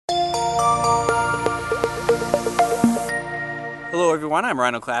Hello everyone, I'm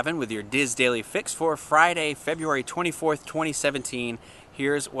Rhino Clavin with your Diz Daily Fix for Friday, February 24th, 2017.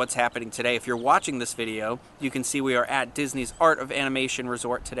 Here's what's happening today. If you're watching this video, you can see we are at Disney's Art of Animation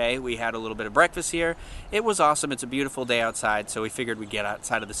Resort today. We had a little bit of breakfast here. It was awesome. It's a beautiful day outside, so we figured we'd get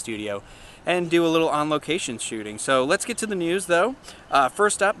outside of the studio and do a little on-location shooting. So let's get to the news, though.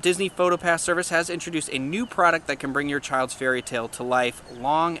 First up, Disney PhotoPass service has introduced a new product that can bring your child's fairy tale to life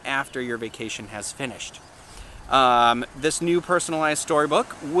long after your vacation has finished. This new personalized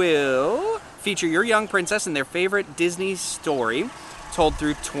storybook will feature your young princess and their favorite Disney story told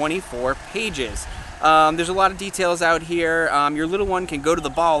through 24 pages. There's a lot of details out here. Your little one can go to the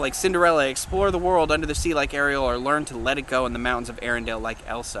ball like Cinderella, explore the world under the sea like Ariel, or learn to let it go in the mountains of Arendelle like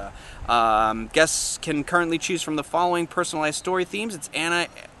Elsa. Guests can currently choose from the following personalized story themes. It's Anna,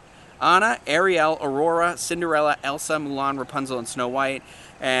 Ariel, Aurora, Cinderella, Elsa, Mulan, Rapunzel, and Snow White.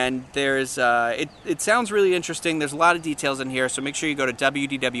 And there's it sounds really interesting. There's a lot of details in here, so make sure you go to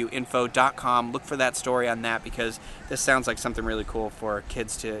wdwinfo.com. Look for that story on that, because this sounds like something really cool for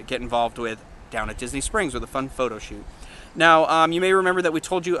kids to get involved with down at Disney Springs with a fun photo shoot. Now, you may remember that we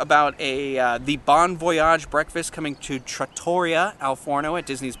told you about the Bon Voyage breakfast coming to Trattoria Al Forno at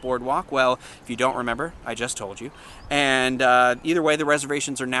Disney's Boardwalk. Well, if you don't remember, I just told you. And either way, the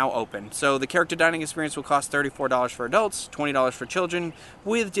reservations are now open. So the character dining experience will cost $34 for adults, $20 for children,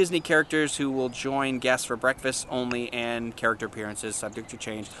 with Disney characters who will join guests for breakfast only and character appearances subject to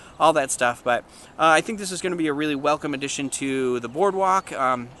change, all that stuff. But I think this is going to be a really welcome addition to the Boardwalk.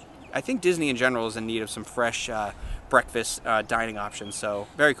 I think Disney in general is in need of some fresh breakfast dining options, so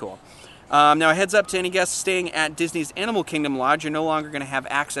very cool. Now, a heads up to any guests staying at Disney's Animal Kingdom Lodge, you're no longer going to have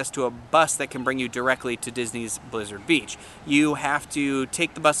access to a bus that can bring you directly to Disney's Blizzard Beach. You have to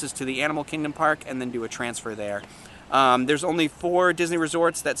take the buses to the Animal Kingdom Park and then do a transfer there. There's only 4 Disney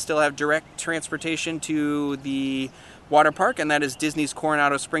resorts that still have direct transportation to the water park, and that is Disney's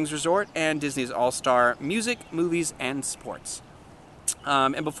Coronado Springs Resort and Disney's All-Star Music, Movies, and Sports.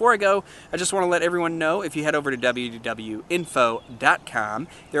 And before I go, I just want to let everyone know, if you head over to www.info.com,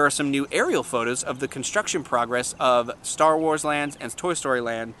 there are some new aerial photos of the construction progress of Star Wars Land and Toy Story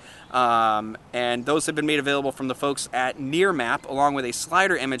Land, and those have been made available from the folks at Nearmap, along with a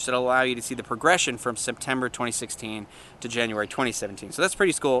slider image that will allow you to see the progression from September 2016 to January 2017. So that's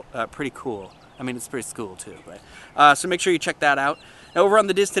pretty cool. I mean, it's pretty cool too. But so make sure you check that out. Now, over on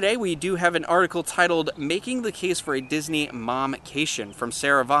the Diz Today, we do have an article titled "Making the Case for a Disney Momcation" from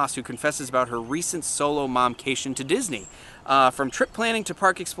Sarah Voss, who confesses about her recent solo momcation to Disney. From trip planning to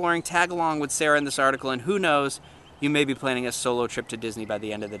park exploring, tag along with Sarah in this article, and who knows, you may be planning a solo trip to Disney by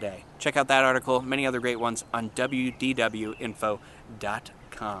the end of the day. Check out that article, many other great ones, on wdwinfo.com.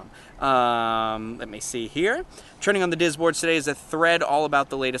 Let me see here. Trending on the Diz boards today is a thread all about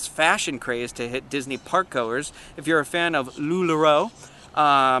the latest fashion craze to hit Disney park goers. If you're a fan of LuLaRoe,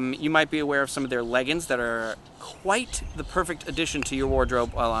 you might be aware of some of their leggings that are quite the perfect addition to your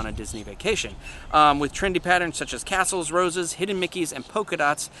wardrobe while on a Disney vacation. With trendy patterns such as castles, roses, hidden Mickeys, and polka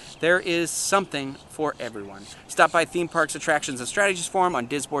dots, there is something for everyone. Stop by Theme Parks Attractions and Strategies Forum on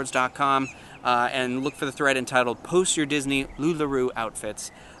DizBoards.com and look for the thread entitled "Post Your Disney LuLaRoe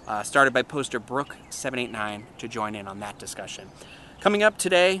Outfits," started by poster Brooke789 to join in on that discussion. Coming up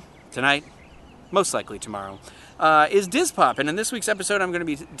today, tonight, most likely tomorrow, is Diz Pop, and in this week's episode I'm going to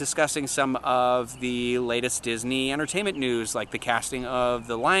be discussing some of the latest Disney entertainment news, like the casting of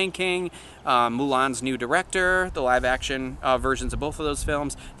The Lion King, Mulan's new director, the live-action versions of both of those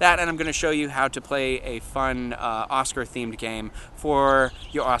films, that, and I'm going to show you how to play a fun Oscar-themed game for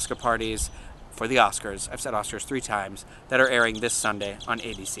your Oscar parties, for the Oscars, I've said Oscars 3 times, that are airing this Sunday on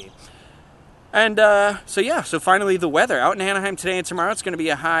ABC. And so finally the weather. Out in Anaheim today and tomorrow, it's going to be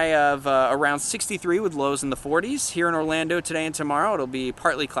a high of around 63 with lows in the 40s. Here in Orlando today and tomorrow, it'll be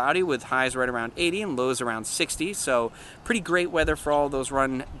partly cloudy with highs right around 80 and lows around 60. So pretty great weather for all those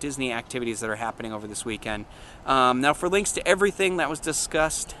Run Disney activities that are happening over this weekend. Now, for links to everything that was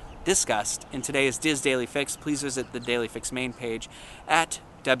discussed in today's Diz Daily Fix, please visit the Daily Fix main page at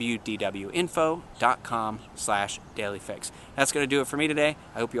wdwinfo.com/dailyfix. That's going to do it for me today.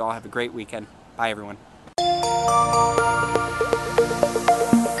 I hope you all have a great weekend. Bye, everyone.